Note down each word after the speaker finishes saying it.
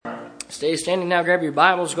Stay standing now, grab your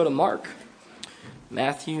Bibles, go to Mark.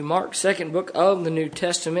 Matthew, Mark, second book of the New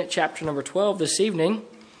Testament, chapter number 12 this evening.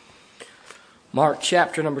 Mark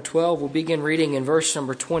chapter number 12, we'll begin reading in verse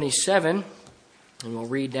number 27, and we'll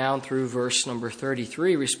read down through verse number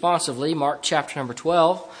 33 responsively. Mark chapter number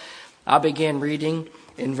 12, I'll begin reading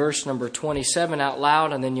in verse number 27 out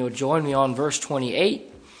loud, and then you'll join me on verse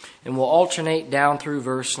 28, and we'll alternate down through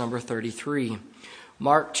verse number 33.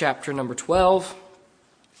 Mark chapter number 12,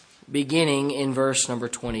 beginning in verse number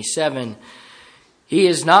 27. He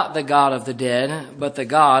is not the God of the dead, but the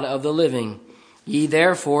God of the living. Ye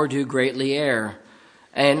therefore do greatly err.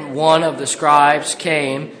 And one of the scribes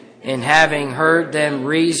came, and having heard them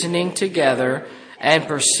reasoning together, and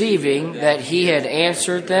perceiving that he had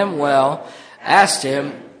answered them well, asked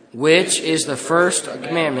him, which is the first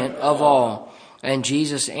commandment of all? And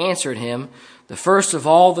Jesus answered him, the first of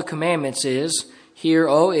all the commandments is, Hear,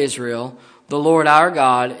 O Israel, the Lord our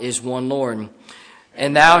God is one Lord.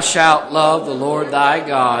 And thou shalt love the Lord thy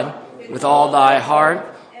God with all thy heart,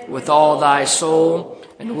 with all thy soul,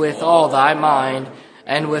 and with all thy mind,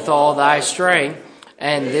 and with all thy strength.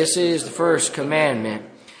 And this is the first commandment.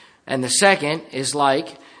 And the second is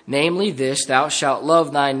like, namely this, thou shalt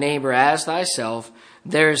love thy neighbor as thyself.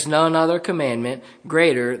 There is none other commandment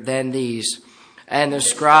greater than these. And the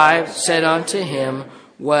scribe said unto him,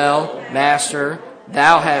 Well, Master,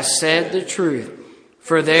 thou hast said the truth.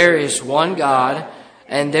 For there is one God,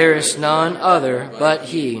 and there is none other but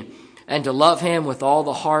he. And to love him with all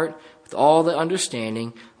the heart, with all the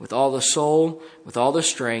understanding, with all the soul, with all the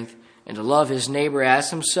strength, and to love his neighbor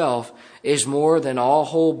as himself is more than all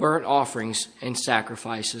whole burnt offerings and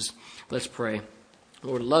sacrifices. Let's pray.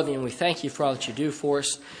 Lord, love you, and we thank you for all that you do for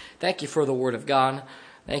us. Thank you for the word of God.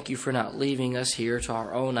 Thank you for not leaving us here to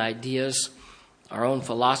our own ideas, our own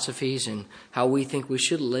philosophies, and how we think we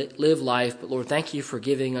should live life. But Lord, thank you for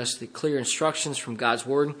giving us the clear instructions from God's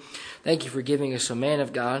word. Thank you for giving us a man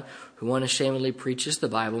of God who unashamedly preaches the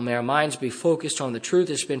Bible. May our minds be focused on the truth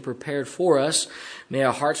that's been prepared for us. May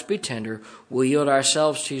our hearts be tender. We'll yield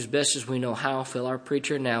ourselves to you as best as we know how. Fill our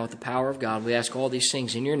preacher now with the power of God. We ask all these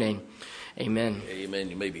things in your name. Amen. Amen.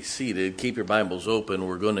 You may be seated. Keep your Bibles open.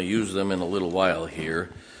 We're going to use them in a little while here.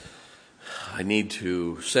 I need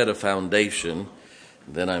to set a foundation.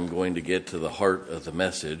 Then I'm going to get to the heart of the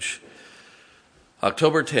message.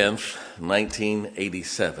 October 10th,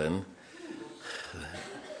 1987.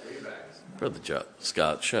 Brother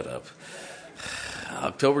Scott, shut up.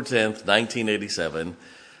 October 10th, 1987,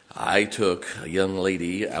 I took a young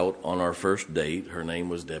lady out on our first date. Her name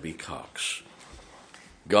was Debbie Cox.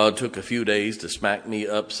 God took a few days to smack me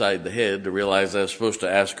upside the head to realize I was supposed to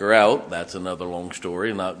ask her out. That's another long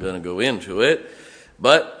story. Not going to go into it.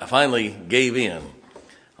 But I finally gave in.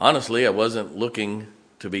 Honestly, I wasn't looking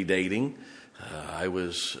to be dating. I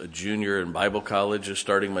was a junior in Bible college, just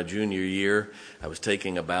starting my junior year. I was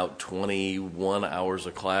taking about 21 hours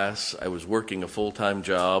of class. I was working a full-time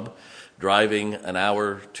job, driving an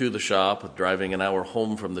hour to the shop, driving an hour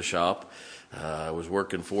home from the shop. I was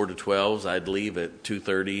working 4 to 12s. I'd leave at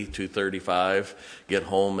 2:30, 2:35, get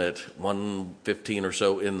home at 1:15 or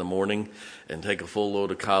so in the morning, and take a full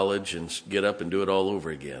load of college and get up and do it all over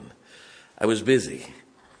again. I was busy.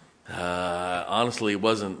 Honestly,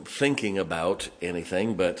 wasn't thinking about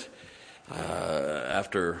anything, but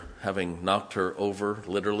after having knocked her over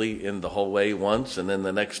literally in the hallway once, and then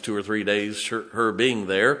the next 2 or 3 days, her being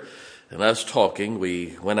there and us talking,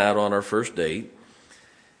 we went out on our first date.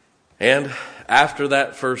 And after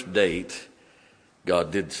that first date, God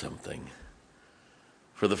did something.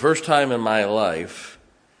 For the first time in my life,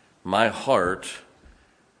 my heart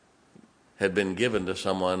had been given to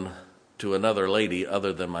someone, to another lady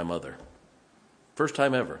other than my mother. First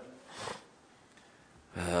time ever.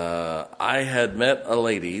 I had met a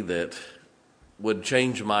lady that would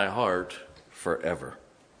change my heart forever.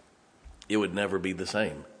 It would never be the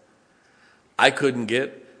same. I couldn't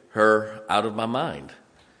get her out of my mind.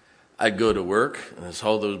 I'd go to work and I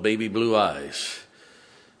saw those baby blue eyes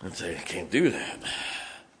and say, I can't do that.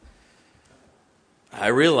 I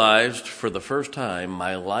realized for the first time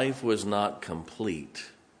my life was not complete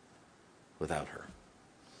without her.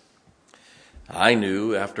 I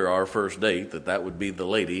knew after our first date that would be the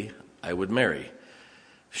lady I would marry.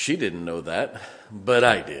 She didn't know that, but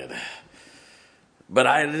I did. But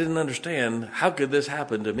I didn't understand, how could this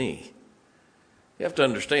happen to me? You have to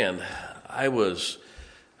understand, I was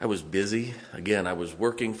busy. Again, I was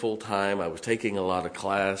working full time. I was taking a lot of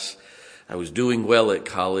class. I was doing well at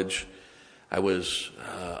college. I was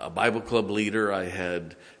a Bible club leader. I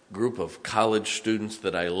had group of college students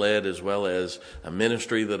that I led, as well as a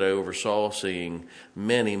ministry that I oversaw, seeing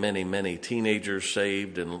many, many, many teenagers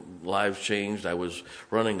saved and lives changed. I was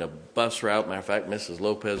running a bus route. Matter of fact, Mrs.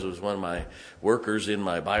 Lopez was one of my workers in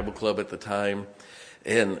my Bible club at the time.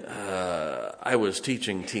 And I was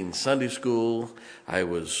teaching teen Sunday school. I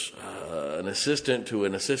was an assistant to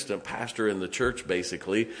an assistant pastor in the church,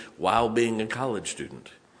 basically, while being a college student.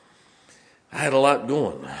 I had a lot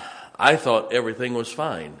going. I thought everything was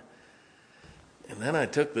fine. And then I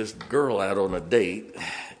took this girl out on a date,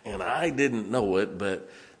 and I didn't know it, but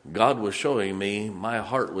God was showing me my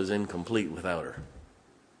heart was incomplete without her.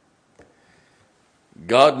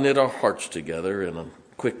 God knit our hearts together, and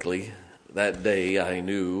quickly that day I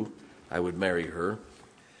knew I would marry her.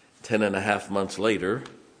 10.5 months later,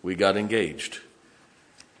 we got engaged.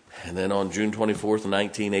 And then on June 24th,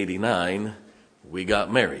 1989, we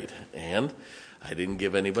got married. And I didn't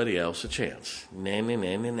give anybody else a chance. Now,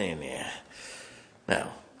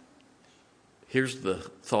 here's the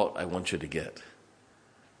thought I want you to get.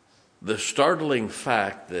 The startling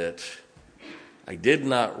fact that I did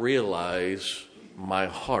not realize my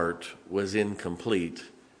heart was incomplete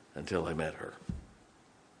until I met her.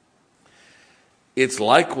 It's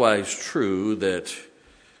likewise true that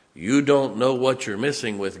you don't know what you're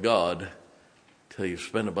missing with God till you've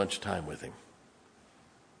spent a bunch of time with Him.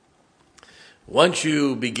 Once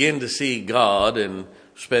you begin to see God and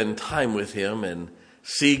spend time with Him and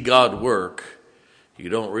see God work, you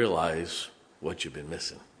don't realize what you've been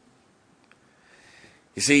missing.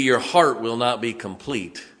 You see, your heart will not be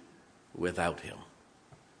complete without Him.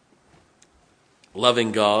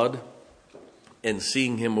 Loving God and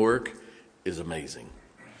seeing Him work is amazing.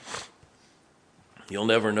 You'll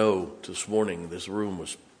never know. This morning, this room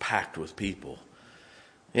was packed with people.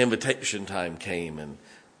 Invitation time came, and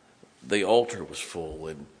the altar was full,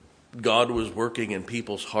 and God was working in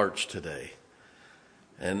people's hearts today.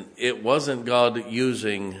 And it wasn't God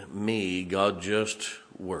using me. God just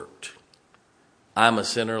worked. I'm a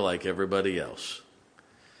sinner like everybody else.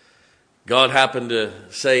 God happened to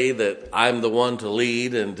say that I'm the one to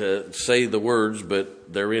lead and to say the words,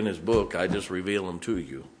 but they're in His book. I just reveal them to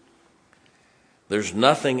you. There's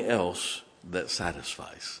nothing else that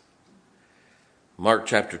satisfies. Mark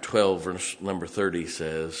chapter 12, verse number 30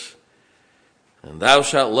 says, "And thou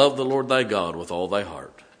shalt love the Lord thy God with all thy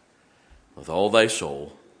heart, with all thy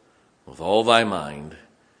soul, with all thy mind,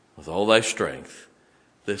 with all thy strength."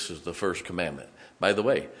 This is the first commandment. By the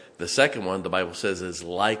way, the second one, the Bible says, is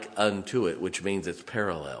like unto it, which means it's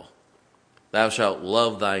parallel. Thou shalt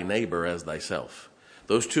love thy neighbor as thyself.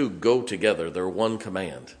 Those two go together. They're one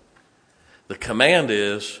command. The command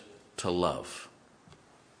is to love.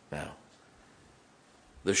 Now,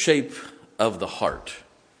 the shape of the heart,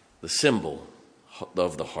 the symbol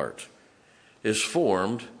of the heart, is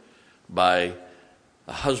formed by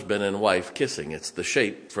a husband and wife kissing. It's the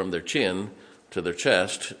shape from their chin to their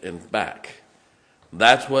chest and back.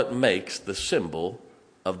 That's what makes the symbol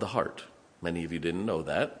of the heart. Many of you didn't know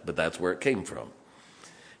that, but that's where it came from.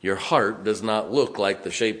 Your heart does not look like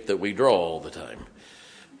the shape that we draw all the time.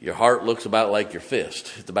 Your heart looks about like your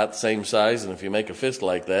fist. It's about the same size, and if you make a fist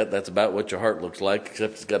like that, that's about what your heart looks like,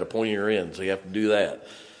 except it's got a pointier end, so you have to do that.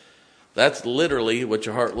 That's literally what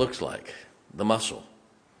your heart looks like, the muscle.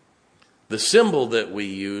 The symbol that we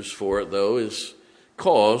use for it, though, is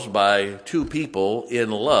caused by two people in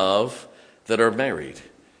love that are married.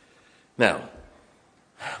 Now,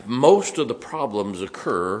 most of the problems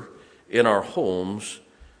occur in our homes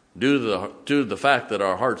due to the fact that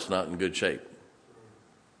our heart's not in good shape.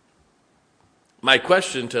 My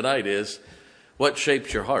question tonight is, what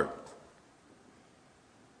shapes your heart?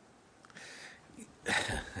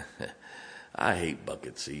 I hate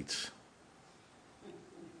bucket seats.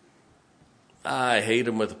 I hate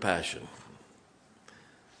them with a passion.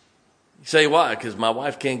 You say, why? Because my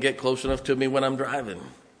wife can't get close enough to me when I'm driving.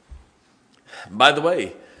 By the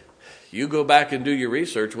way, you go back and do your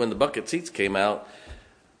research. When the bucket seats came out,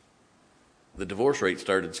 the divorce rate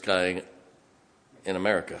started skying in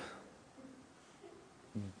America.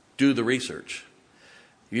 Do the research.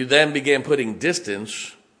 You then began putting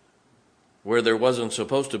distance where there wasn't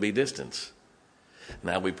supposed to be distance.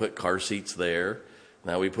 Now we put car seats there.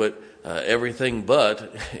 Now we put everything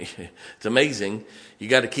but. It's amazing. You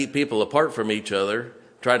got to keep people apart from each other,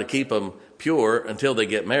 try to keep them pure until they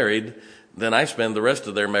get married. Then I spend the rest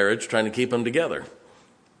of their marriage trying to keep them together.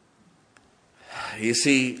 You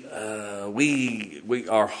see,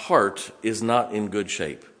 our heart is not in good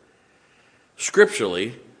shape.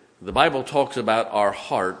 Scripturally, the Bible talks about our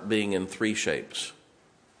heart being in three shapes.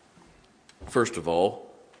 First of all,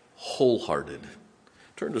 wholehearted.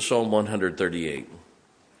 Turn to Psalm 138.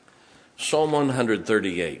 Psalm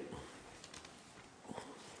 138.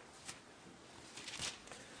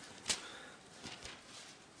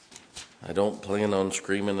 I don't plan on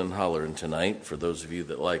screaming and hollering tonight, for those of you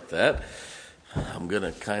that like that. I'm going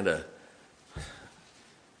to kind of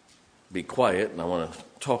be quiet, and I want to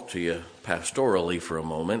talk to you pastorally for a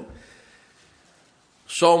moment.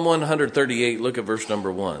 Psalm 138, look at verse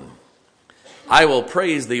number 1. I will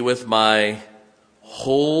praise thee with my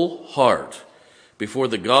whole heart. Before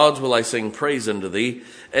the gods will I sing praise unto thee.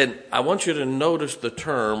 And I want you to notice the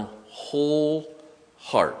term whole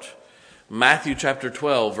heart. Matthew chapter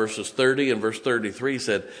 12, verses 30 and verse 33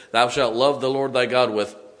 said, Thou shalt love the Lord thy God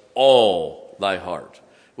with all thy heart,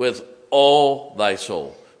 with all thy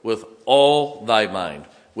soul, with all thy mind,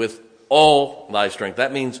 with all thy strength.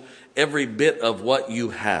 That means every bit of what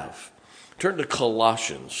you have. Turn to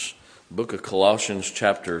Colossians, book of Colossians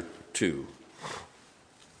chapter 2.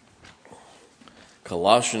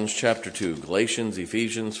 Colossians chapter 2. Galatians,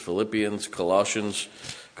 Ephesians, Philippians, Colossians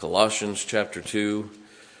chapter 2.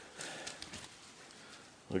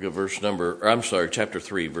 Look at chapter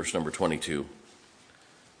 3, verse number 22.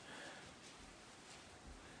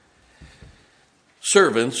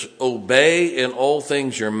 Servants, obey in all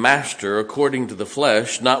things your master according to the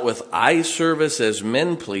flesh, not with eye service as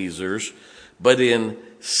men pleasers, but in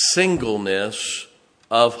singleness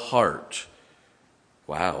of heart.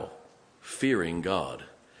 Wow. Fearing God.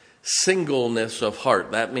 Singleness of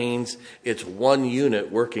heart. That means it's one unit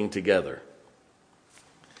working together.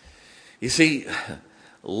 You see,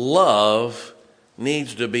 love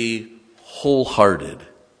needs to be wholehearted.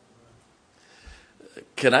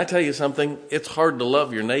 Can I tell you something? It's hard to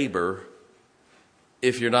love your neighbor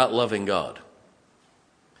if you're not loving God.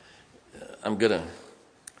 I'm going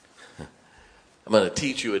to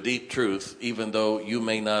teach you a deep truth, even though you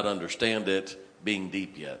may not understand it being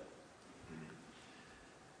deep yet.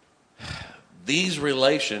 These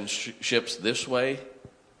relationships this way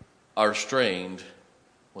are strained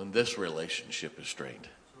when this relationship is strained.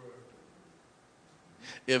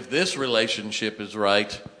 If this relationship is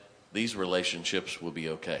right, these relationships will be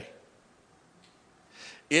okay.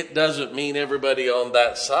 It doesn't mean everybody on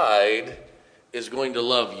that side is going to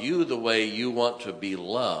love you the way you want to be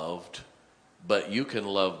loved, but you can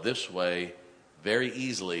love this way very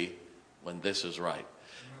easily when this is right.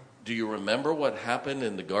 Do you remember what happened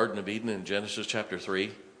in the Garden of Eden in Genesis chapter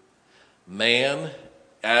 3? Man,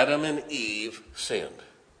 Adam and Eve sinned.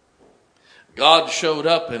 God showed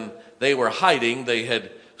up and they were hiding. They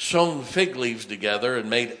had sewn fig leaves together and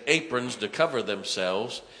made aprons to cover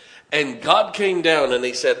themselves. And God came down and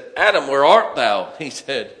he said, Adam, where art thou? He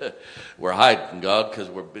said, we're hiding, God, because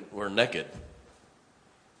we're naked.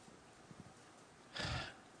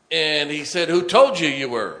 And he said, who told you you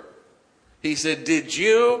were? He said, did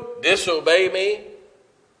you disobey me?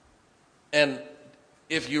 And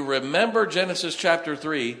if you remember Genesis chapter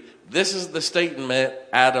 3, this is the statement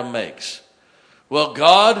Adam makes. Well,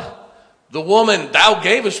 God, the woman thou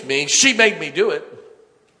gavest me, she made me do it.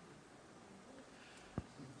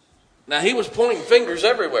 Now, he was pointing fingers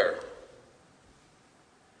everywhere.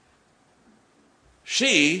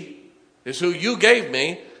 She is who you gave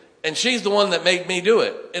me, and she's the one that made me do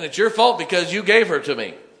it. And it's your fault because you gave her to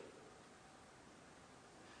me.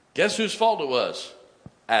 Guess whose fault it was?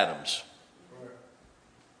 Adam's.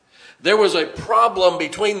 There was a problem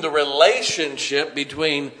between the relationship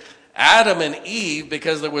between Adam and Eve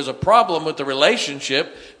because there was a problem with the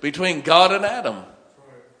relationship between God and Adam.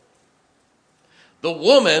 The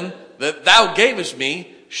woman that thou gavest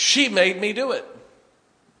me, she made me do it.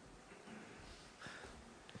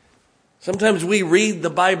 Sometimes we read the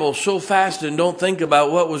Bible so fast and don't think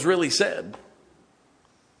about what was really said.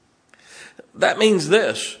 That means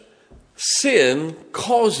this: sin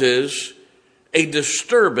causes a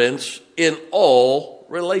disturbance in all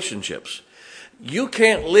relationships. You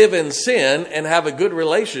can't live in sin and have a good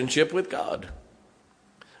relationship with God.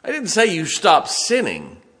 I didn't say you stop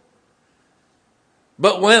sinning.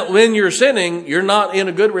 But when you're sinning, you're not in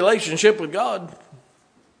a good relationship with God.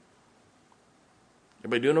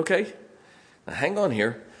 Everybody doing okay? Now hang on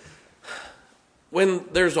here. When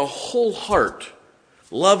there's a whole heart,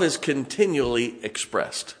 love is continually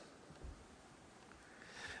expressed.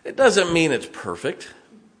 It doesn't mean it's perfect,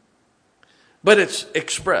 but it's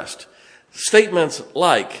expressed. Statements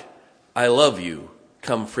like, I love you,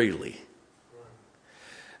 come freely.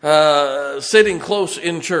 Sitting close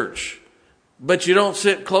in church, but you don't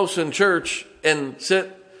sit close in church and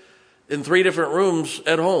sit in 3 different rooms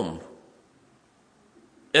at home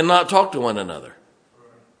and not talk to one another.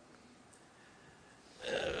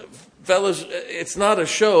 Fellas, it's not a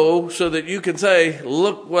show so that you can say,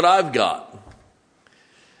 look what I've got.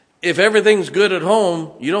 If everything's good at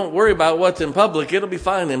home, you don't worry about what's in public. It'll be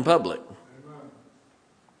fine in public.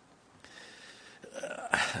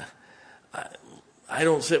 I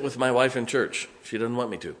don't sit with my wife in church. She doesn't want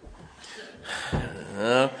me to.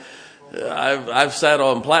 I've sat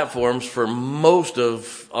on platforms for most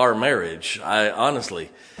of our marriage.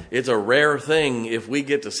 Honestly, it's a rare thing if we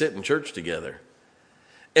get to sit in church together.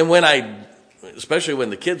 And especially when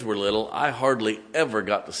the kids were little, I hardly ever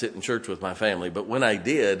got to sit in church with my family. But when I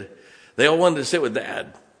did, they all wanted to sit with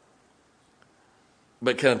Dad.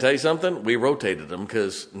 But can I tell you something? We rotated them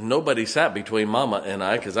because nobody sat between Mama and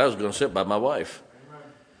I because I was going to sit by my wife.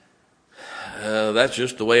 That's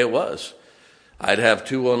just the way it was. I'd have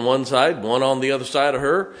two on one side, one on the other side of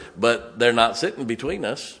her, but they're not sitting between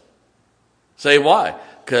us. Say why?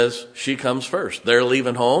 Because she comes first. They're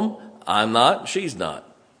leaving home. I'm not. She's not.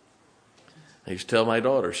 I used to tell my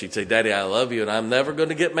daughter, she'd say, Daddy, I love you, and I'm never going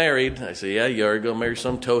to get married. I say, yeah, you are going to marry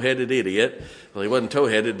some toe-headed idiot. Well, he wasn't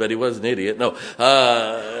toe-headed, but he was an idiot. No,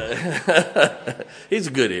 he's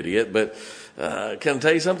a good idiot, but can I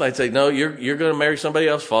tell you something? I'd say, no, you're going to marry somebody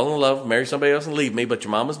else, fall in love, marry somebody else and leave me, but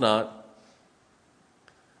your mama's not.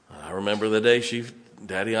 I remember the day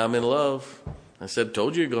Daddy, I'm in love. I said,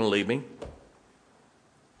 told you you're going to leave me.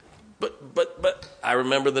 But I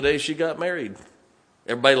remember the day she got married.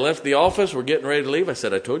 Everybody left the office. We're getting ready to leave. I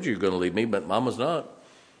said, I told you you're going to leave me, but Mama's not.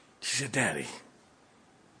 She said, Daddy. He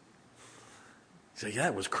said, yeah,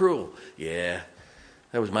 it was cruel. Yeah,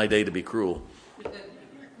 that was my day to be cruel.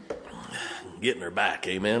 Getting her back,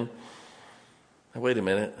 amen. Now, wait a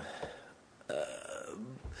minute.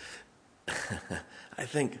 I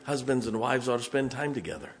think husbands and wives ought to spend time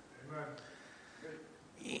together.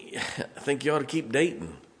 I think you ought to keep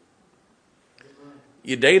dating.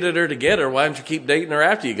 You dated her to get her. Why don't you keep dating her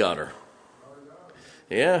after you got her?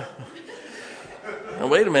 Yeah. Now,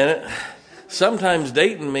 wait a minute. Sometimes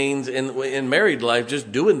dating means in married life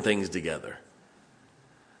just doing things together.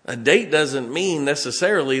 A date doesn't mean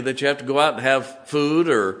necessarily that you have to go out and have food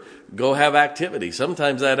or go have activities.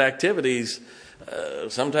 Sometimes that activities,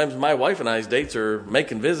 sometimes my wife and I's dates are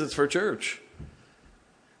making visits for church.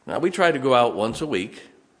 Now, we try to go out once a week.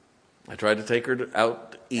 I try to take her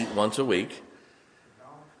out to eat once a week.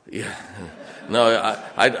 Yeah, no,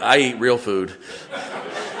 I eat real food.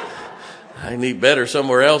 I can eat better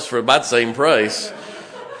somewhere else for about the same price.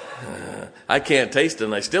 I can't taste it,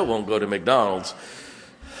 and I still won't go to McDonald's.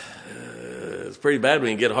 It's pretty bad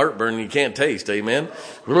when you get heartburn and you can't taste, amen?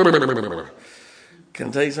 Can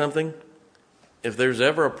I tell you something? If there's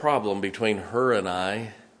ever a problem between her and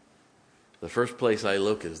I, the first place I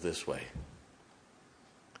look is this way.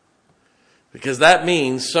 Because that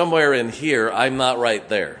means somewhere in here, I'm not right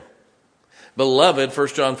there. Beloved, 1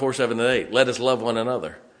 John 4, 7 and 8, let us love one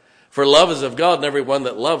another. For love is of God, and every one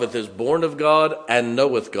that loveth is born of God and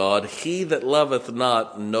knoweth God. He that loveth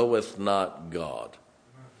not knoweth not God,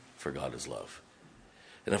 for God is love.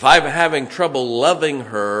 And if I'm having trouble loving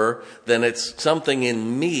her, then it's something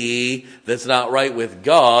in me that's not right with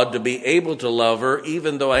God to be able to love her,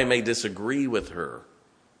 even though I may disagree with her.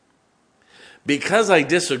 Because I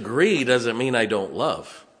disagree doesn't mean I don't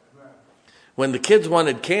love. When the kids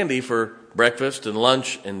wanted candy for breakfast and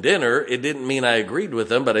lunch and dinner, it didn't mean I agreed with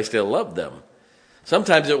them, but I still loved them.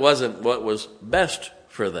 Sometimes it wasn't what was best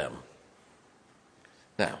for them.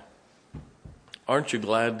 Now, aren't you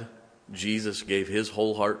glad Jesus gave his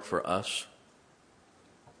whole heart for us?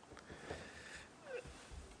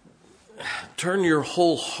 Turn your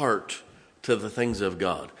whole heart to the things of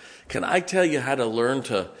God. Can I tell you how to learn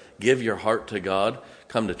to give your heart to God?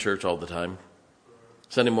 Come to church all the time.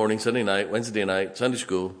 Sunday morning, Sunday night, Wednesday night, Sunday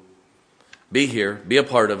school. Be here. Be a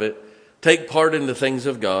part of it. Take part in the things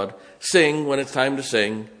of God. Sing when it's time to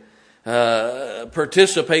sing.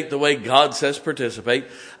 Participate the way God says participate.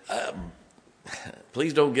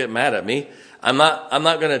 Please don't get mad at me. I'm not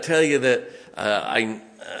going to tell you that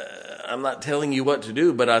I'm not telling you what to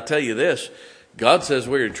do, but I'll tell you this. God says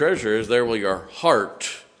where your treasure is, there will your heart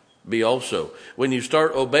be also. When you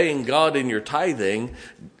start obeying God in your tithing,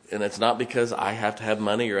 and it's not because I have to have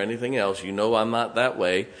money or anything else. You know I'm not that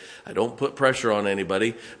way. I don't put pressure on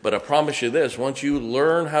anybody. But I promise you this, once you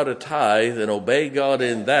learn how to tithe and obey God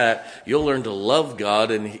in that, you'll learn to love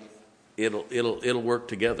God, and it'll work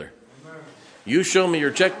together. Amen. You show me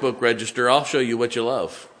your checkbook register, I'll show you what you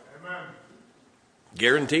love. Amen.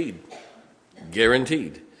 Guaranteed.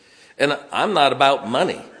 Guaranteed. And I'm not about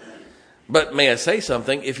money. But may I say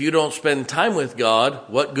something? If you don't spend time with God,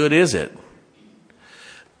 what good is it?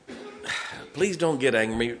 Please don't get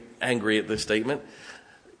angry at this statement.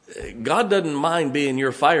 God doesn't mind being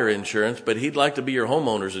your fire insurance, but he'd like to be your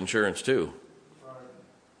homeowner's insurance too.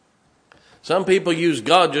 Some people use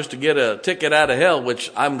God just to get a ticket out of hell,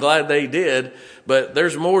 which I'm glad they did, but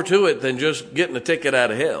there's more to it than just getting a ticket out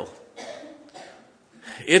of hell.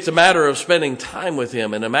 It's a matter of spending time with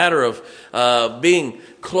Him and a matter of being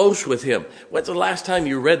close with Him. When's the last time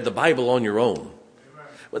you read the Bible on your own?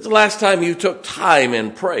 When's the last time you took time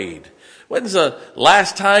and prayed? When's the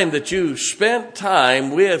last time that you spent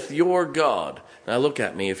time with your God? Now look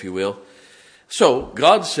at me, if you will. So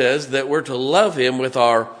God says that we're to love Him with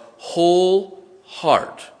our whole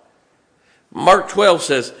heart. Mark 12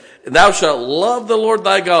 says, thou shalt love the Lord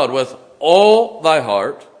thy God with all thy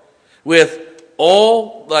heart, with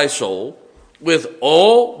all thy soul, with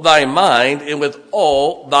all thy mind, and with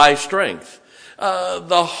all thy strength.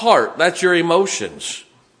 The heart, that's your emotions.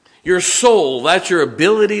 Your soul, that's your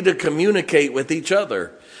ability to communicate with each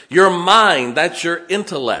other. Your mind, that's your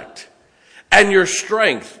intellect. And your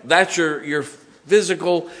strength, that's your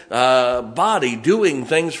physical body doing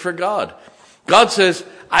things for God. God says,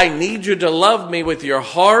 I need you to love me with your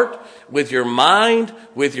heart, with your mind,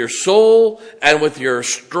 with your soul, and with your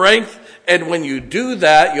strength. And when you do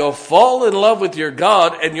that, you'll fall in love with your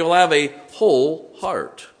God and you'll have a whole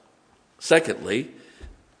heart. Secondly,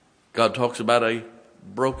 God talks about a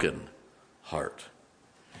broken heart.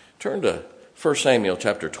 Turn to 1 Samuel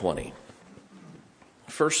chapter 20.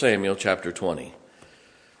 1 Samuel chapter 20.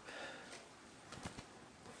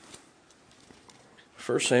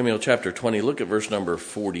 1 Samuel chapter 20, look at verse number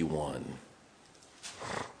 41.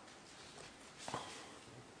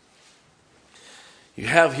 You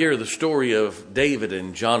have here the story of David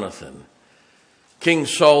and Jonathan. King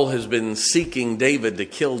Saul has been seeking David to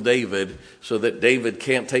kill David so that David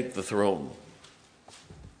can't take the throne.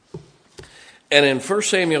 And in 1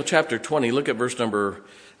 Samuel chapter 20, look at verse number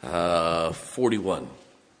 41.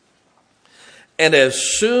 And as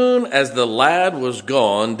soon as the lad was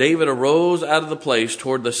gone, David arose out of the place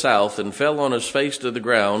toward the south and fell on his face to the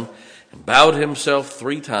ground and bowed himself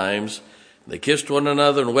 3 times. They kissed one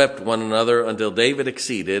another and wept one another until David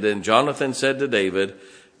exceeded. And Jonathan said to David,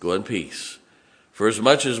 go in peace. For as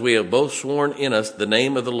much as we have both sworn in us the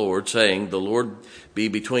name of the Lord, saying, the Lord be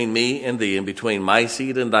between me and thee, and between my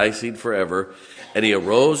seed and thy seed forever. And he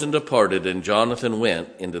arose and departed, and Jonathan went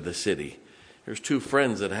into the city. There's 2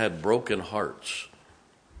 friends that had broken hearts.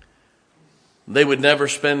 They would never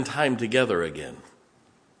spend time together again.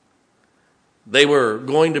 They were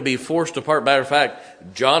going to be forced apart. Matter of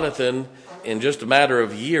fact, Jonathan, in just a matter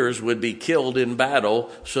of years, would be killed in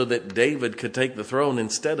battle so that David could take the throne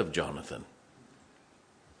instead of Jonathan.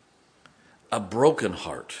 A broken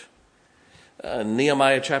heart.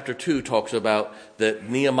 Nehemiah chapter 2 talks about that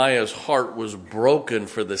Nehemiah's heart was broken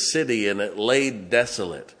for the city and it lay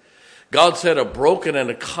desolate. God said, a broken and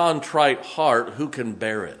a contrite heart, who can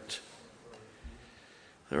bear it?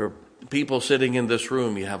 There are people sitting in this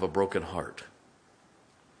room, you have a broken heart.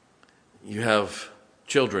 You have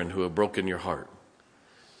children who have broken your heart.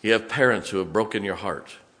 You have parents who have broken your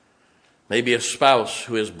heart. Maybe a spouse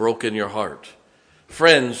who has broken your heart.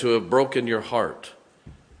 Friends who have broken your heart.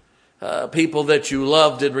 People that you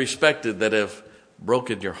loved and respected that have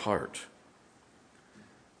broken your heart.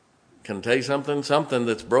 Can I tell you something? Something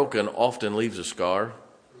that's broken often leaves a scar.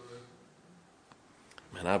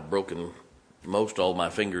 And I've broken most all my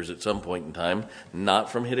fingers at some point in time,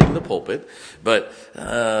 not from hitting the pulpit, but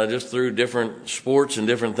just through different sports and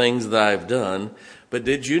different things that I've done. But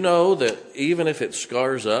did you know that even if it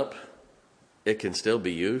scars up, it can still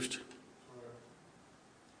be used?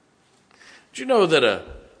 Did you know that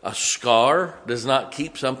a scar does not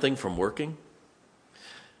keep something from working?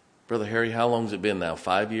 Brother Harry, how long has it been now?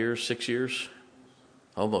 5 years, 6 years?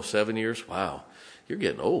 Almost 7 years? Wow, you're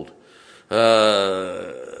getting old.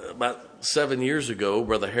 About 7 years ago,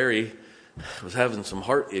 Brother Harry was having some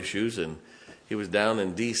heart issues, and he was down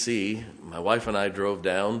in D.C. My wife and I drove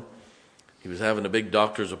down. He was having a big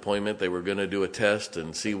doctor's appointment. They were going to do a test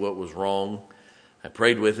and see what was wrong. I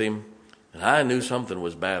prayed with him, and I knew something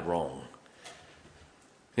was bad wrong.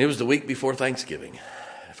 It was the week before Thanksgiving,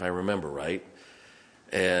 if I remember right.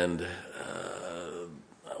 And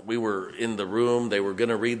we were in the room. They were going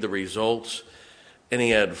to read the results. And he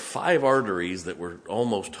had 5 arteries that were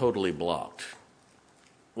almost totally blocked.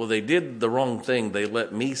 Well, they did the wrong thing. They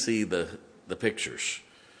let me see the pictures.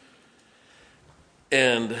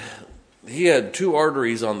 And he had 2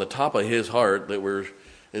 arteries on the top of his heart that were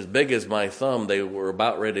as big as my thumb. They were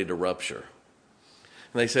about ready to rupture.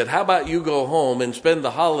 And they said, how about you go home and spend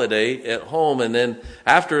the holiday at home, and then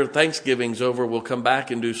after Thanksgiving's over, we'll come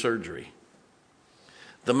back and do surgery.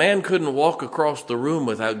 The man couldn't walk across the room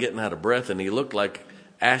without getting out of breath, and he looked like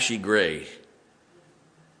ashy gray.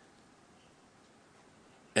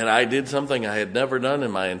 And I did something I had never done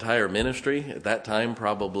in my entire ministry. At that time,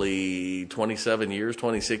 probably 27 years,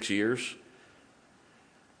 26 years.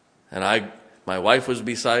 And my wife was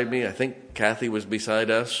beside me. I think Kathy was beside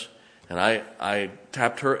us. And I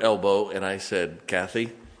tapped her elbow and I said,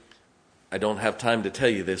 Kathy, I don't have time to tell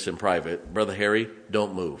you this in private. Brother Harry,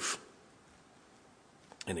 don't move.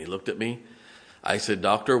 And he looked at me. I said,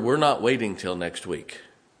 Doctor, we're not waiting till next week.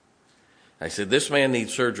 I said, this man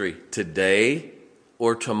needs surgery today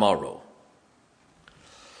or tomorrow.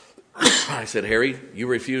 I said, Harry, you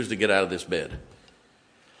refuse to get out of this bed.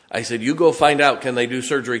 I said, you go find out, can they do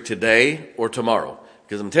surgery today or tomorrow?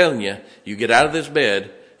 Because I'm telling you, you get out of this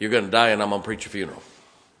bed, you're going to die and I'm going to preach your funeral.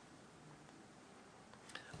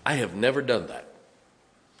 I have never done that.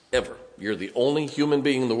 Ever. You're the only human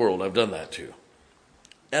being in the world I've done that to.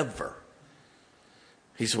 Ever.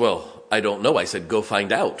 He said, well, I don't know. I said, go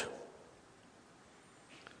find out.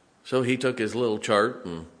 So he took his little chart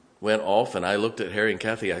and went off, and I looked at Harry and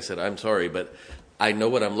Kathy. I said, I'm sorry, but I know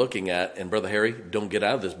what I'm looking at, and Brother Harry, don't get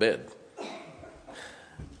out of this bed.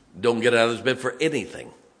 Don't get out of this bed for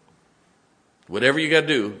anything. Whatever you got to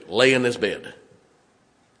do, lay in this bed.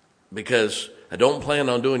 Because I don't plan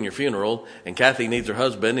on doing your funeral, and Kathy needs her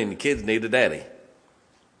husband, and the kids need a daddy.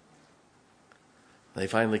 They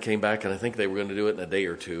finally came back, and I think they were going to do it in a day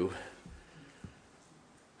or two.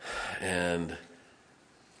 And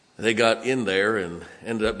they got in there and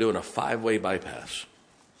ended up doing a 5-way bypass.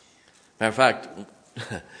 Matter of fact,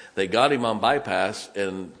 they got him on bypass,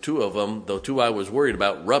 and 2 of them, the 2 I was worried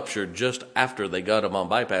about, ruptured just after they got him on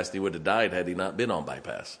bypass. He would have died had he not been on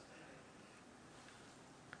bypass.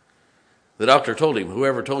 The doctor told him,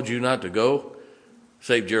 whoever told you not to go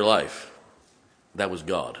saved your life. That was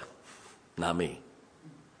God, not me.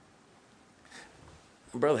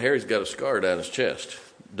 Brother Harry's got a scar down his chest.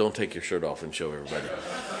 Don't take your shirt off and show everybody.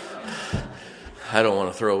 I don't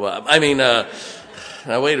want to throw up.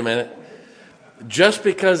 Now wait a minute. Just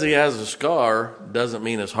because he has a scar doesn't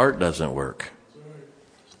mean his heart doesn't work.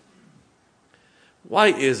 Why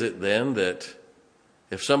is it then that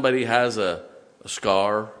if somebody has a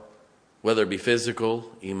scar, whether it be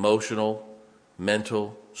physical, emotional,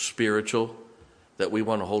 mental, spiritual, that we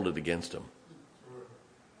want to hold it against them?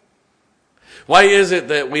 Why is it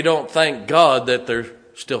that we don't thank God that they're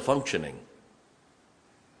still functioning?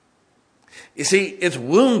 You see, it's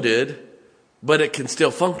wounded, but it can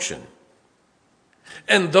still function.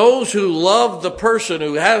 And those who love the person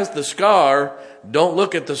who has the scar don't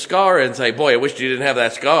look at the scar and say, boy, I wish you didn't have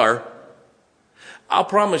that scar. I'll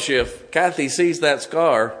promise you, if Kathy sees that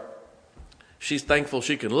scar, she's thankful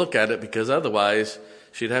she can look at it, because otherwise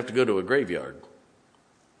she'd have to go to a graveyard.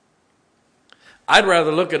 I'd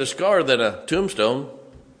rather look at a scar than a tombstone.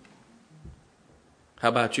 How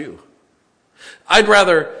about you? I'd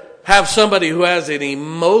rather have somebody who has an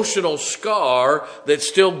emotional scar that's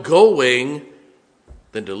still going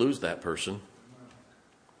than to lose that person.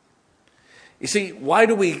 You see, why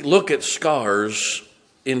do we look at scars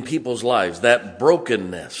in people's lives, that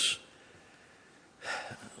brokenness?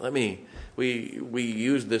 We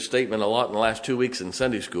used this statement a lot in the last 2 weeks in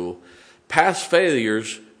Sunday school. Past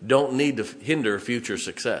failures don't need to hinder future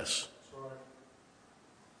success.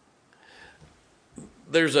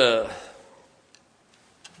 There's I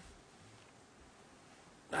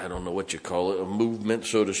don't know what you call it, a movement,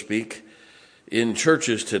 so to speak, in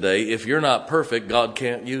churches today. If you're not perfect, God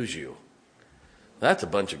can't use you. That's a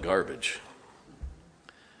bunch of garbage.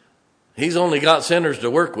 He's only got sinners to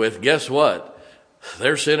work with. Guess what?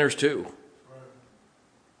 They're sinners too.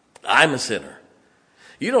 I'm a sinner.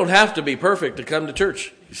 You don't have to be perfect to come to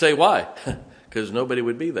church. You say, why? Because nobody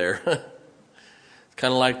would be there. It's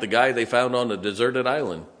kind of like the guy they found on a deserted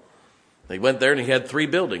island. They went there and he had 3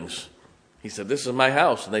 buildings. He said, this is my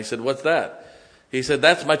house. And they said, what's that? He said,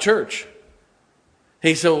 that's my church.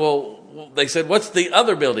 He said, well, they said, what's the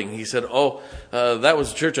other building? He said, that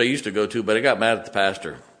was the church I used to go to, but I got mad at the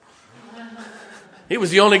pastor. He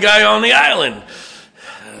was the only guy on the island.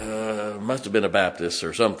 Must have been a Baptist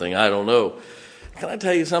or something. I don't know. Can I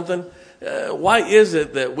tell you something? Why is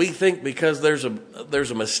it that we think because there's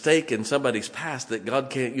a mistake in somebody's past that God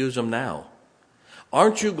can't use them now?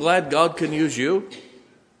 Aren't you glad God can use you?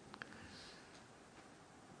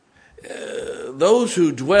 Those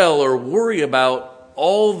who dwell or worry about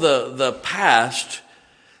all the past,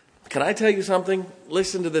 can I tell you something?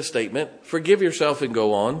 Listen to this statement. Forgive yourself and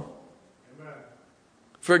go on. Amen.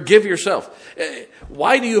 Forgive yourself.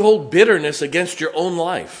 Why do you hold bitterness against your own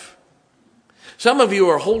life? Some of you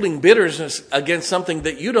are holding bitterness against something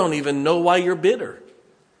that you don't even know why you're bitter.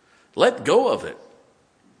 Let go of it.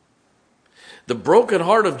 The broken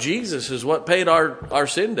heart of Jesus is what paid our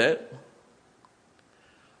sin debt.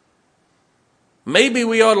 Maybe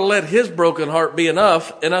we ought to let his broken heart be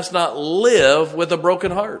enough and us not live with a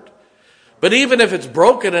broken heart. But even if it's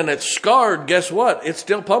broken and it's scarred, guess what? It's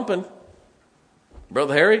still pumping.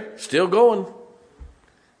 Brother Harry, still going.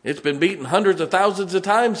 It's been beaten hundreds of thousands of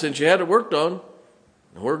times since you had it worked on.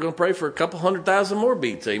 And we're going to pray for a couple 100,000 more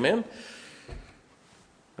beats. Amen.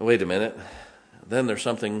 Wait a minute. Then there's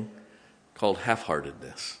something called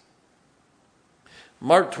half-heartedness.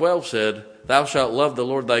 Mark 12 said, thou shalt love the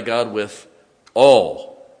Lord thy God with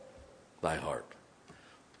all thy heart,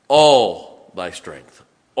 all thy strength,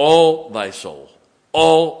 all thy soul,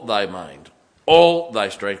 all thy mind, all thy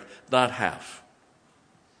strength, not half.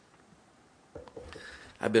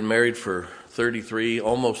 I've been married for 33,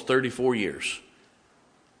 almost 34 years.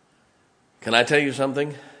 Can I tell you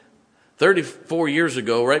something? 34 years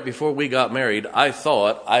ago, right before we got married, I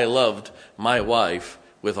thought I loved my wife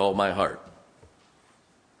with all my heart.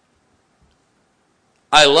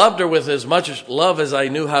 I loved her with as much love as I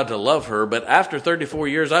knew how to love her, but after 34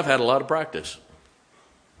 years, I've had a lot of practice.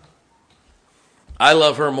 I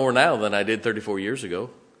love her more now than I did 34 years ago.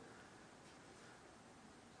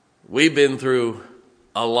 We've been through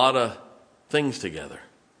a lot of things together.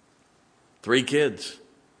 3 kids.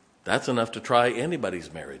 That's enough to try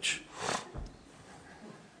anybody's marriage.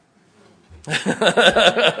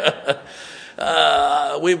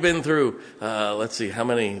 We've been through, let's see, how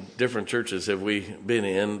many different churches have we been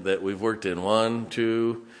in that we've worked in? 1,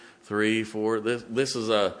 2, 3, 4. This is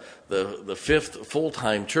the 5th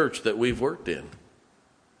full-time church that we've worked in.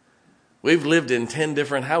 We've lived in 10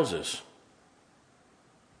 different houses.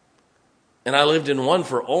 And I lived in one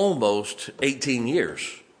for almost 18 years.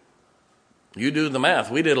 You do the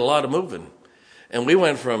math. We did a lot of moving. And we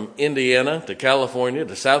went from Indiana to California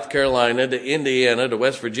to South Carolina to Indiana to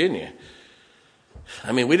West Virginia.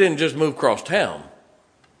 I mean, we didn't just move across town.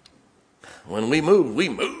 When we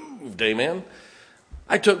moved, amen.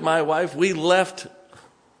 I took my wife, we left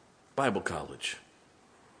Bible college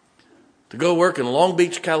to go work in Long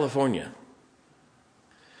Beach, California.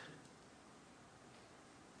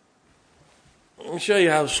 Let me show you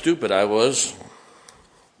how stupid I was.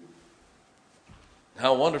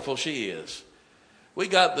 How wonderful she is. We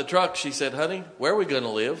got the truck. She said, honey, where are we going to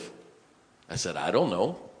live? I said, I don't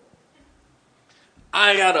know.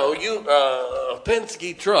 I got a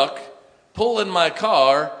Penske truck pulling my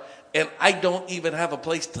car, and I don't even have a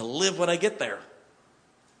place to live when I get there.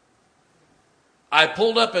 I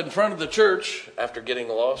pulled up in front of the church after getting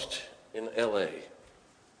lost in L.A.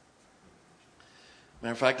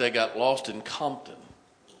 Matter of fact, I got lost in Compton.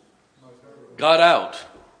 Got out.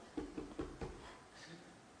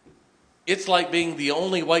 It's like being the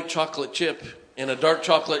only white chocolate chip in a dark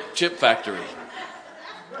chocolate chip factory.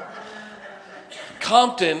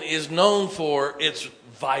 Compton is known for its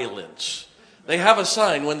violence. They have a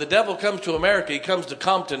sign, when the devil comes to America, he comes to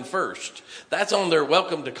Compton first. That's on their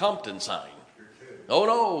welcome to Compton sign. Oh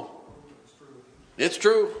no. It's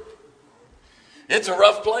true. It's a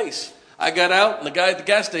rough place. I got out and the guy at the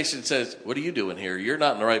gas station says, what are you doing here? You're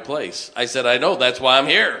not in the right place. I said, I know, that's why I'm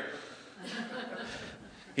here.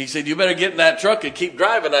 He said, you better get in that truck and keep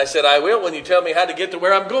driving. I said, I will when you tell me how to get to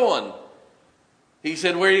where I'm going. He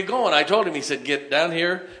said, where are you going? I told him, he said, get down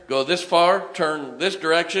here, go this far, turn this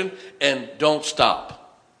direction, and don't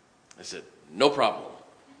stop. I said, no problem.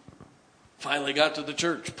 Finally got to the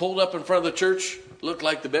church, pulled up in front of the church, looked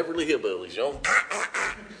like the Beverly Hillbillies, you know.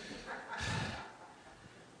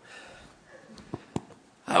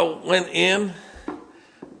 I went in,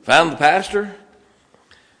 found the pastor.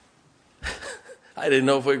 I didn't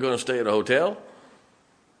know if we were going to stay at a hotel.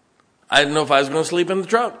 I didn't know if I was going to sleep in the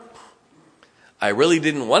truck. I really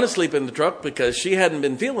didn't want to sleep in the truck because she hadn't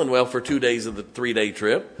been feeling well for 2 days of the 3-day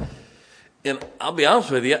trip. And I'll be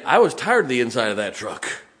honest with you, I was tired of the inside of that truck.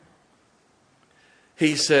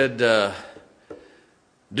 He said,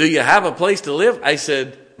 do you have a place to live? I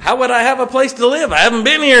said, how would I have a place to live? I haven't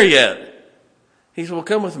been here yet. He said, well,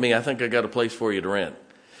 come with me. I think I got a place for you to rent.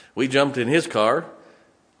 We jumped in his car,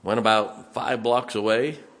 went about 5 blocks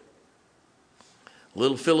away.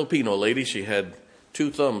 Little Filipino lady, she had 2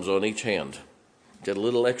 thumbs on each hand. She had a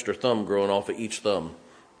little extra thumb growing off of each thumb.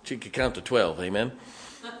 She could count to 12, amen?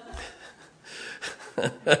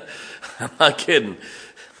 I'm not kidding.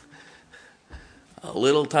 A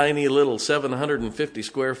little tiny little 750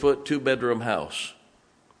 square foot 2-bedroom house.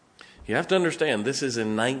 You have to understand, this is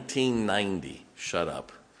in 1990. Shut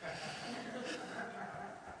up.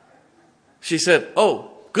 She said,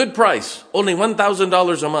 oh, good price, only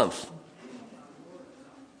 $1,000 a month.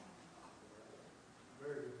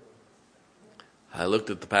 I looked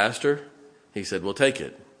at the pastor. He said, well, take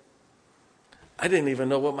it. I didn't even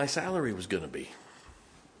know what my salary was going to be.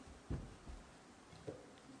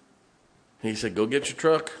 He said, go get your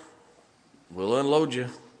truck. We'll unload you.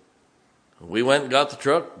 We went and got the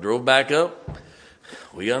truck, drove back up.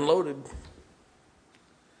 We unloaded.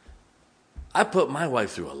 I put my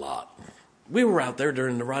wife through a lot. We were out there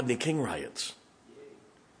during the Rodney King riots.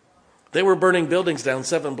 They were burning buildings down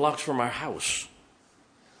 7 blocks from our house.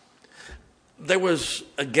 There was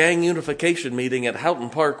a gang unification meeting at Houghton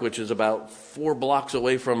Park, which is about 4 blocks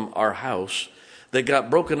away from our house, that got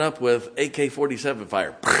broken up with AK-47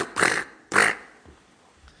 fire.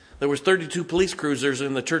 There was 32 police cruisers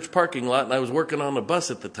in the church parking lot, and I was working on a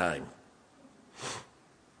bus at the time.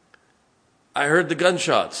 I heard the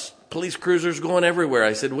gunshots. Police cruisers going everywhere.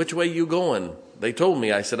 I said, which way you going? They told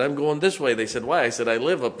me. I said, I'm going this way. They said, why? I said, I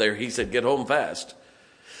live up there. He said, get home fast.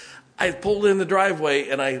 I pulled in the driveway,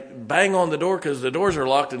 and I bang on the door because the doors are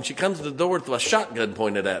locked, and she comes to the door with a shotgun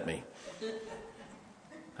pointed at me.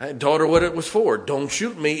 I told her what it was for. Don't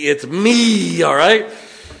shoot me. It's me, all right?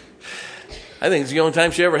 I think it's the only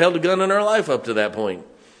time she ever held a gun in her life up to that point.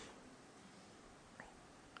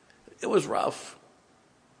 It was rough.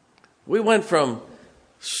 We went from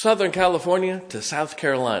Southern California to South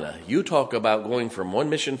Carolina. You talk about going from one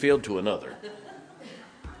mission field to another.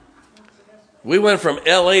 We went from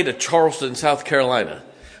L.A. to Charleston, South Carolina,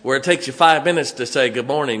 where it takes you 5 minutes to say, good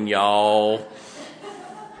morning, y'all.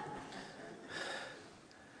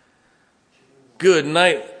 Good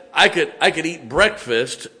night. I could eat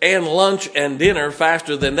breakfast and lunch and dinner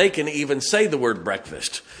faster than they can even say the word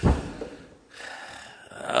breakfast.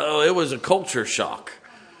 Oh, it was a culture shock.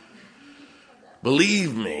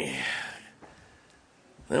 Believe me.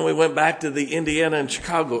 Then we went back to the Indiana and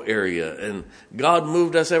Chicago area, and God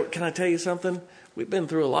moved us. Can I tell you something? We've been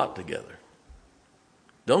through a lot together.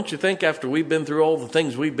 Don't you think after we've been through all the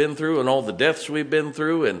things we've been through and all the deaths we've been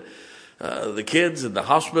through and the kids and the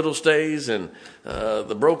hospital stays and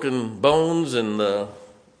the broken bones and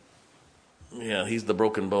he's the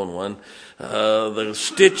broken bone one, the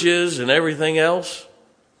stitches and everything else?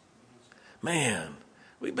 Man,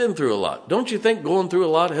 we've been through a lot. Don't you think going through a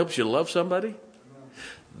lot helps you love somebody?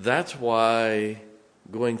 That's why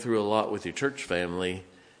going through a lot with your church family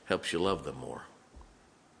helps you love them more.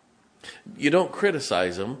 You don't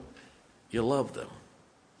criticize them, you love them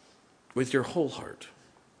with your whole heart.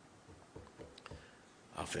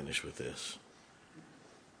 I'll finish with this.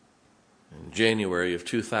 In January of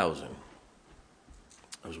 2000,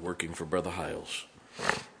 I was working for Brother Hiles.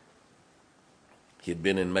 He had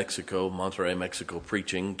been in Mexico, Monterrey, Mexico,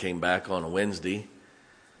 preaching, came back on a Wednesday.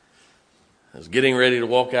 I was getting ready to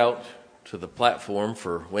walk out to the platform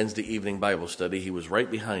for Wednesday evening Bible study. He was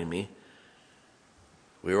right behind me.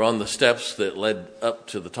 We were on the steps that led up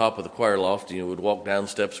to the top of the choir loft. You would walk down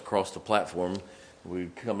steps across the platform. We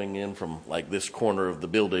were coming in from like this corner of the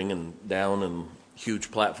building and down and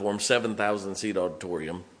huge platform, 7,000 seat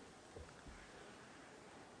auditorium.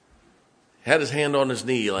 He had his hand on his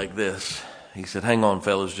knee like this. He said, hang on,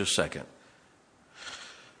 fellas, just a second.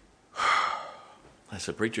 I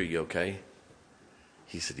said, preacher, you okay?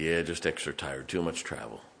 He said, yeah, just extra tired, too much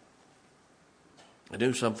travel. I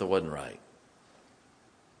knew something wasn't right.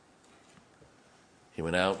 He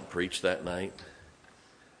went out and preached that night.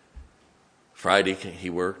 Thursday he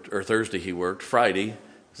worked. Friday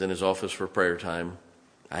was in his office for prayer time.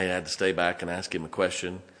 I had to stay back and ask him a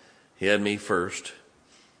question. He had me first.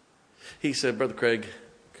 He said, Brother Craig,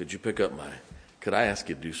 could I ask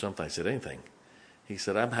you to do something? I said, anything. He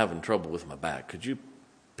said, I'm having trouble with my back. Could you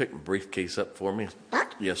pick my briefcase up for me?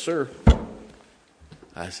 Yes, sir.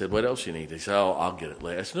 I said, what else you need? He said, I'll get it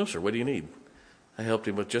later. I said, no, sir, what do you need? I helped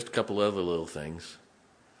him with just a couple other little things.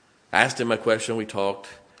 I asked him my question. We talked.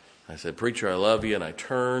 I said, preacher, I love you. And I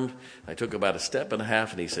turned. I took about a step and a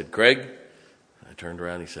half, and he said, Craig. I turned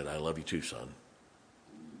around. He said, I love you too, son.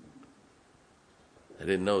 I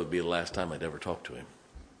didn't know it would be the last time I'd ever talk to him.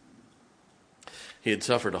 He had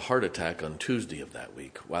suffered a heart attack on Tuesday of that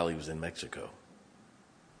week while he was in Mexico.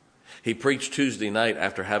 He preached Tuesday night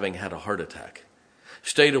after having had a heart attack.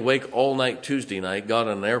 Stayed awake all night Tuesday night, got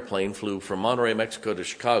on an airplane, flew from Monterrey, Mexico to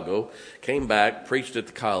Chicago, came back, preached at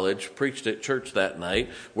the college, preached at church that night,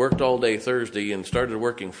 worked all day Thursday and started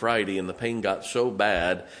working Friday, and the pain got so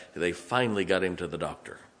bad they finally got him to the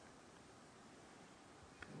doctor.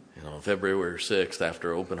 And on February 6th,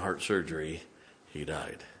 after open heart surgery, he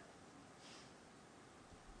died.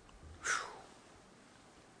 Whew.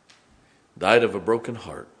 Died of a broken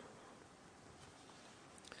heart.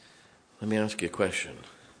 Let me ask you a question.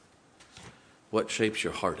 What shapes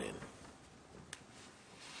your heart in?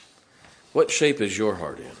 What shape is your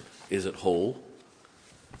heart in? Is it whole?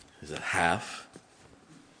 Is it half?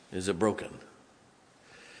 Is it broken?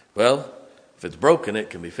 Well, if it's broken,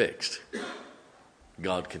 it can be fixed.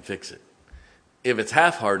 God can fix it. If it's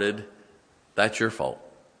half-hearted, that's your fault.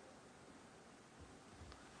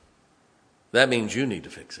 That means you need to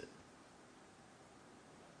fix it.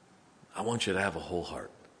 I want you to have a whole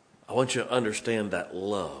heart. I want you to understand that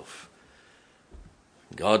love.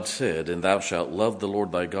 God said, and thou shalt love the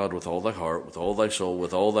Lord thy God with all thy heart, with all thy soul,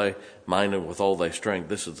 with all thy mind, and with all thy strength.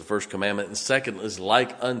 This is the first commandment. And second is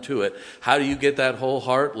like unto it. How do you get that whole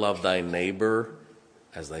heart? Love thy neighbor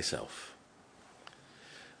as thyself.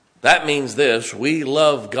 That means this: we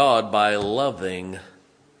love God by loving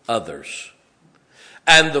others.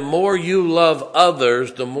 And the more you love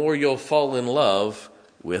others, the more you'll fall in love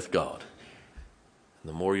with God. And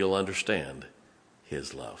the more you'll understand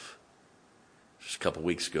his love. Just a couple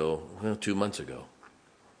weeks ago, 2 months ago,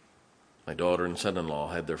 my daughter and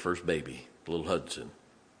son-in-law had their first baby, little Hudson.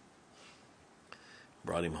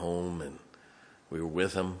 Brought him home and we were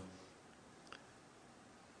with him.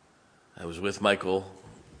 I was with Michael.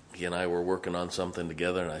 He and I were working on something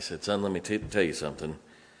together, and I said, son, let me tell you something.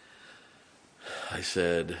 I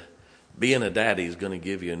said, being a daddy is going to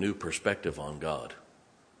give you a new perspective on God.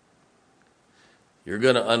 You're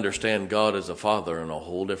going to understand God as a father in a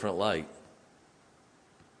whole different light.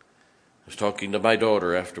 I was talking to my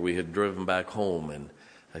daughter after we had driven back home, and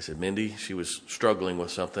I said, Mindy, she was struggling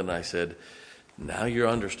with something. I said, now you're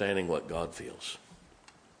understanding what God feels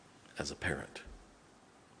as a parent.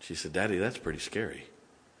 She said, Daddy, that's pretty scary.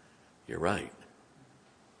 You're right.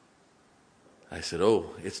 I said,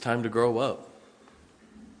 oh, it's time to grow up.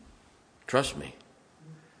 Trust me.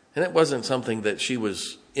 And it wasn't something that she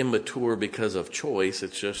was immature because of choice.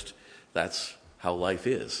 It's just that's how life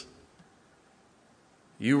is.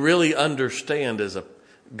 You really understand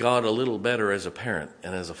God a little better as a parent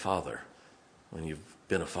and as a father when you've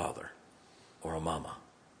been a father or a mama.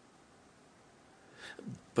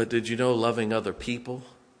 But did you know loving other people,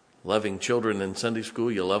 loving children in Sunday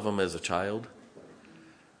school, you love them as a child?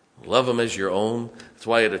 Love them as your own. That's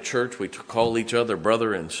why at a church we call each other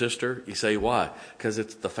brother and sister. You say, why? Because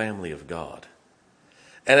it's the family of God.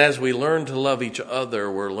 And as we learn to love each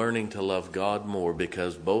other, we're learning to love God more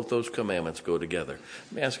because both those commandments go together.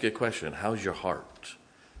 Let me ask you a question. How's your heart?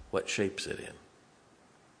 What shape's it in?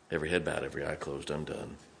 Every head bowed, every eye closed, I'm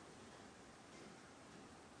done.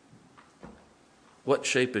 What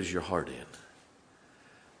shape is your heart in?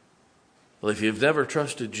 Well, if you've never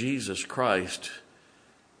trusted Jesus Christ,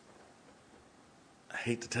 I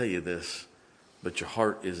hate to tell you this, but your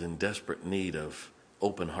heart is in desperate need of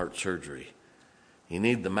open heart surgery. You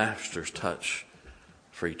need the Master's touch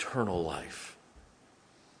for eternal life.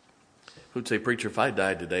 Who'd say, preacher, if I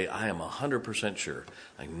died today, I am 100% sure.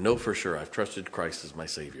 I know for sure I've trusted Christ as my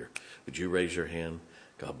Savior. Would you raise your hand?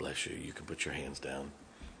 God bless you. You can put your hands down.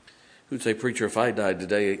 Who'd say, preacher, if I died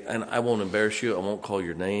today, and I won't embarrass you, I won't call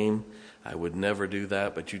your name. I would never do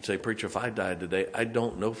that. But you'd say, preacher, if I died today, I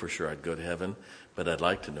don't know for sure I'd go to heaven, but I'd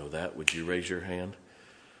like to know that. Would you raise your hand?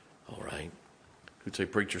 All right. Who'd say,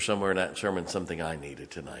 preacher, somewhere in that sermon, something I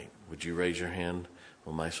needed tonight. Would you raise your hand?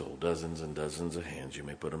 Well, my soul, dozens and dozens of hands. You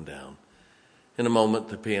may put them down. In a moment,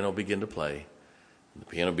 the piano will begin to play. When the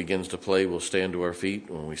piano begins to play, we'll stand to our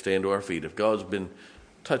feet. When we stand to our feet, if God's been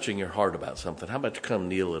touching your heart about something, how about you come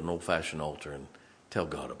kneel at an old-fashioned altar and tell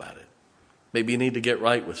God about it? Maybe you need to get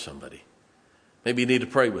right with somebody. Maybe you need to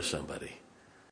pray with somebody.